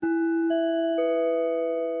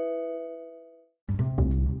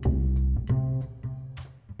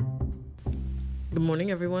Good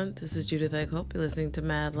morning, everyone. This is Judith Eckhope. You're listening to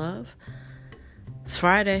Mad Love. It's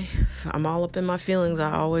Friday. I'm all up in my feelings.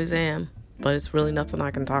 I always am. But it's really nothing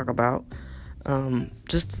I can talk about.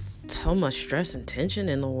 Just so much stress and tension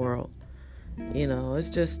in the world.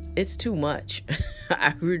 It's too much.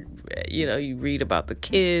 You read about the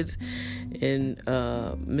kids in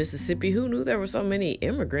Mississippi. Who knew there were so many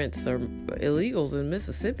immigrants or illegals in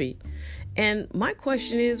Mississippi? And my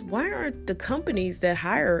question is, why aren't the companies that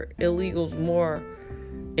hire illegals more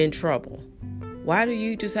in trouble? Why do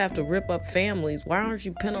you just have to rip up families? Why aren't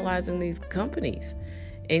you penalizing these companies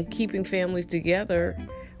and keeping families together?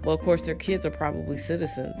 Well, of course, their kids are probably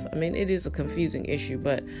citizens. I mean, it is a confusing issue,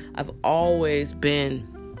 but I've always been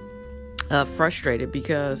frustrated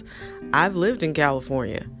because I've lived in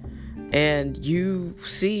California, and you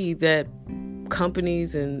see that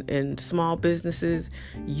companies and small businesses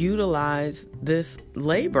utilize this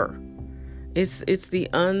labor. It's the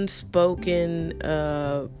unspoken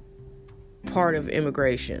part of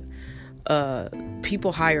immigration.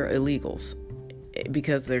 People hire illegals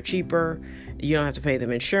because they're cheaper. You don't have to pay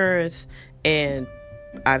them insurance. And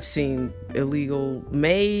I've seen illegal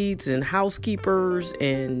maids and housekeepers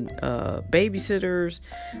and babysitters.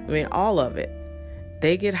 I mean, all of it.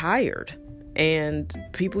 They get hired and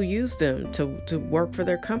people use them to work for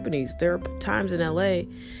their companies. There are times in LA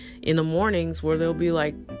in the mornings where there'll be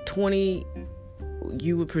like 20,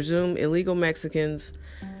 you would presume, illegal Mexicans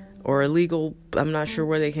or illegal, I'm not sure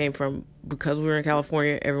where they came from. Because we were in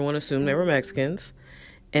California, everyone assumed they were Mexicans.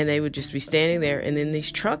 And they would just be standing there, and then these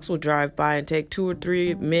trucks would drive by and take 2 or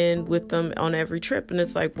 3 men with them on every trip. And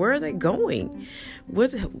it's like, where are they going?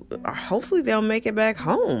 Hopefully they'll make it back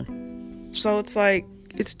home. So it's like,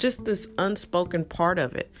 it's just this unspoken part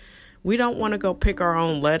of it. We don't want to go pick our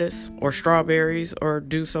own lettuce or strawberries or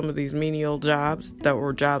do some of these menial jobs that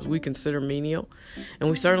were jobs we consider menial. And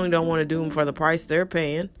we certainly don't want to do them for the price they're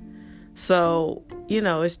paying. So,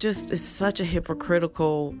 it's such a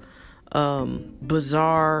hypocritical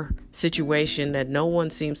bizarre situation that no one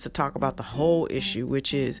seems to talk about the whole issue,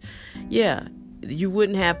 which is, you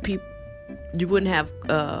wouldn't have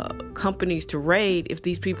companies to raid if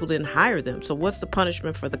these people didn't hire them. So what's the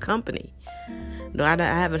punishment for the company? No, I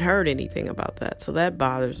haven't heard anything about that. So that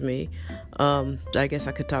bothers me. I guess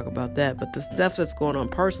I could talk about that, but the stuff that's going on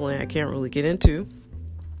personally, I can't really get into.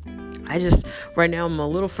 Right now I'm a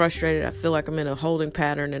little frustrated. I feel like I'm in a holding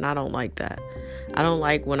pattern, and I don't like that. I don't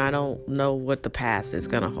like when I don't know what the path is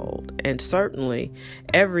going to hold. And certainly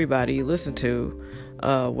everybody you listen to,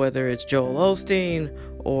 whether it's Joel Osteen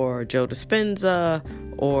or Joe Dispenza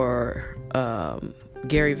or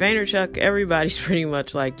Gary Vaynerchuk, everybody's pretty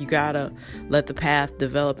much like, you got to let the path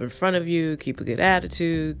develop in front of you, keep a good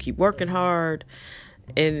attitude, keep working hard.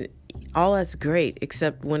 And all that's great,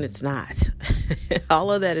 except when it's not.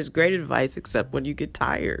 All of that is great advice, except when you get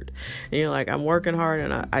tired. And you're like, I'm working hard,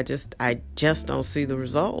 and I just don't see the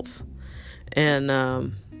results.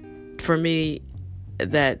 And for me,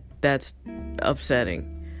 that's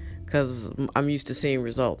upsetting, because I'm used to seeing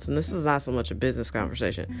results. And this is not so much a business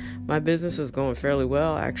conversation. My business is going fairly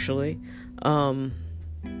well, actually. And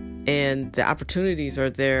the opportunities are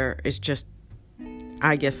there. It's just,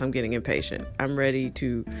 I guess I'm getting impatient. I'm ready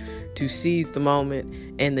to seize the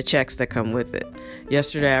moment and the checks that come with it.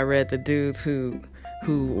 Yesterday, I read the dudes who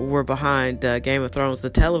were behind Game of Thrones, the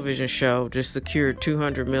television show, just secured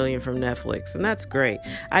 $200 million from Netflix, and that's great.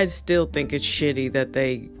 I still think it's shitty that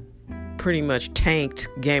they pretty much tanked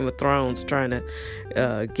Game of Thrones trying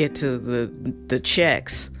to get to the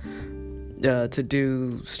checks to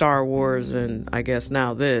do Star Wars and I guess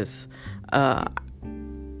now this.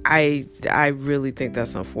 I really think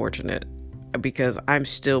that's unfortunate, because I'm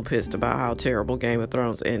still pissed about how terrible Game of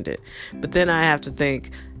Thrones ended. But then I have to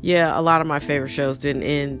think, a lot of my favorite shows didn't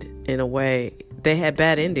end in a way. They had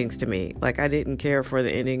bad endings to me. Like, I didn't care for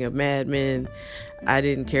the ending of Mad Men. I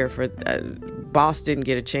didn't care for Boss didn't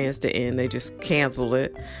get a chance to end. They just canceled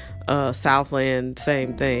it. Southland,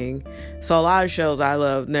 same thing. So a lot of shows I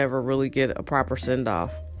love never really get a proper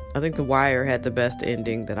send-off. I think The Wire had the best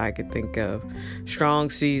ending that I could think of. Strong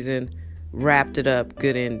season, wrapped it up,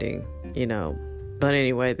 good ending, But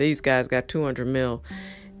anyway, these guys got 200 mil.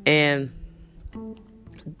 And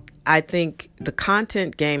I think the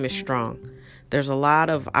content game is strong. There's a lot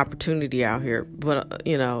of opportunity out here. But,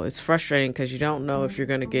 it's frustrating because you don't know if you're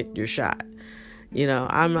going to get your shot.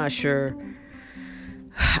 I'm not sure.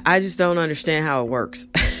 I just don't understand how it works.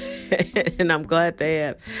 And I'm glad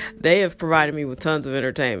they have provided me with tons of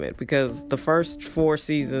entertainment, because the first 4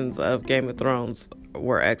 seasons of Game of Thrones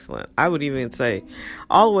were excellent. I would even say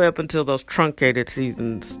all the way up until those truncated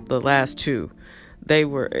seasons, the last 2. They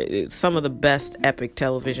were some of the best epic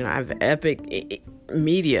television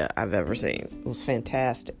media I've ever seen. It was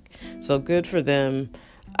fantastic. So good for them.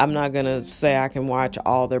 I'm not going to say I can watch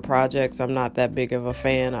all their projects. I'm not that big of a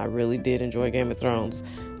fan. I really did enjoy Game of Thrones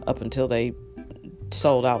up until they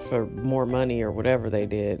sold out for more money or whatever they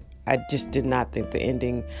did. I just did not think the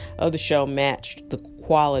ending of the show matched the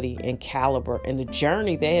quality and caliber and the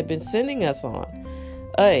journey they had been sending us on.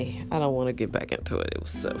 Hey, I don't want to get back into it. It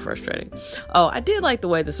was so frustrating. Oh, I did like the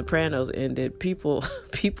way The Sopranos ended. People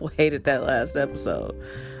hated that last episode,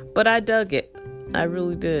 but I dug it. I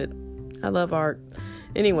really did. I love art.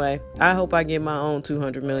 Anyway, I hope I get my own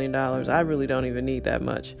 $200 million. I really don't even need that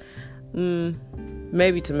much.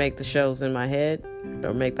 Maybe to make the shows in my head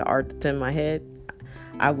or make the art that's in my head,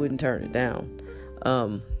 I wouldn't turn it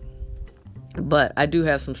down. But I do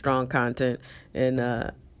have some strong content,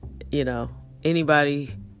 and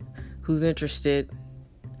anybody who's interested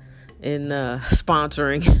in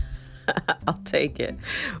sponsoring, I'll take it.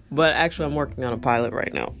 But actually, I'm working on a pilot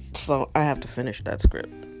right now, so I have to finish that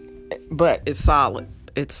script. But it's solid.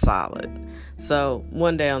 It's solid. So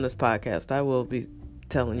one day on this podcast, I will be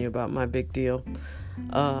telling you about my big deal.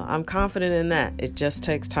 I'm confident in that. It just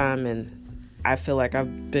takes time, and I feel like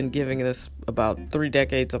I've been giving this about 3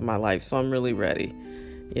 decades of my life, so I'm really ready.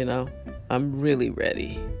 I'm really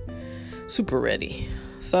ready. Super ready.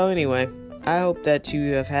 So anyway, I hope that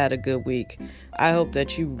you have had a good week. I hope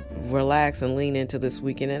that you relax and lean into this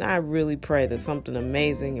weekend, and I really pray that something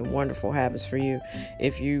amazing and wonderful happens for you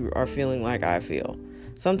if you are feeling like I feel.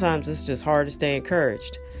 Sometimes it's just hard to stay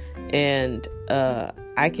encouraged, and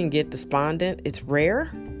I can get despondent. It's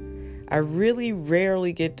rare. I really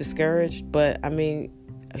rarely get discouraged, but I mean,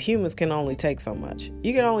 humans can only take so much.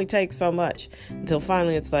 You can only take so much until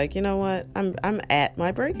finally it's like, you know what? I'm at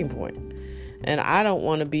my breaking point, and I don't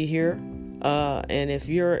want to be here. And if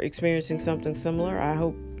you're experiencing something similar, I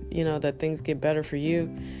hope that things get better for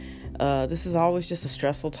you. This is always just a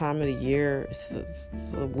stressful time of the year.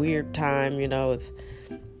 It's a weird time. It's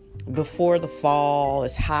before the fall.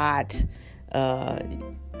 It's hot.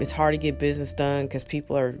 It's hard to get business done because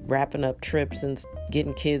people are wrapping up trips and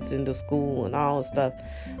getting kids into school and all this stuff.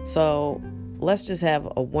 So let's just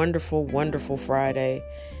have a wonderful, wonderful Friday.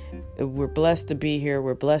 We're blessed to be here.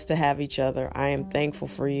 We're blessed to have each other. I am thankful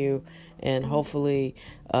for you. And hopefully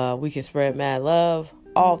we can spread mad love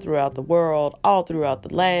all throughout the world, all throughout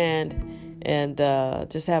the land, and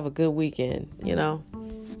just have a good weekend,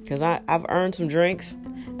 because I've earned some drinks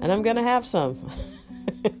and I'm going to have some.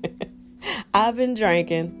 I've been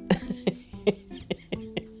drinking.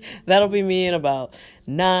 That'll be me in about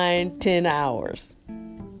 9-10 hours.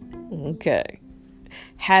 Okay.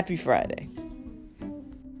 Happy Friday.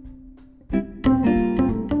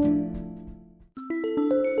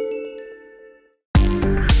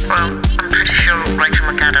 Well, I'm pretty sure Rachel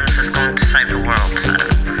McAdams